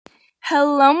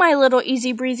Hello, my little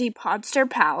easy breezy podster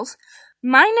pals.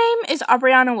 My name is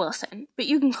Aubriana Wilson, but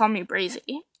you can call me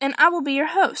Breezy, and I will be your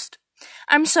host.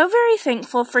 I'm so very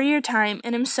thankful for your time,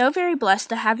 and am so very blessed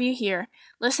to have you here,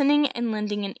 listening and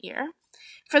lending an ear.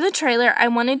 For the trailer, I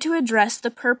wanted to address the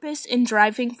purpose and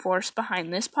driving force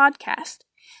behind this podcast.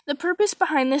 The purpose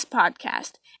behind this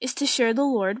podcast is to share the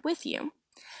Lord with you.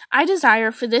 I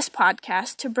desire for this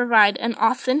podcast to provide an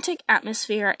authentic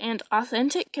atmosphere and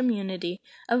authentic community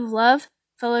of love,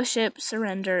 fellowship,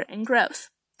 surrender, and growth.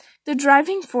 The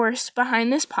driving force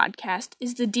behind this podcast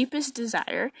is the deepest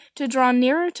desire to draw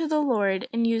nearer to the Lord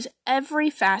and use every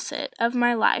facet of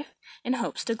my life in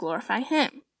hopes to glorify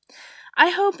Him. I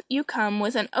hope you come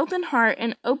with an open heart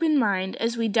and open mind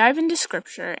as we dive into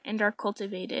Scripture and are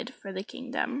cultivated for the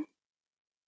kingdom.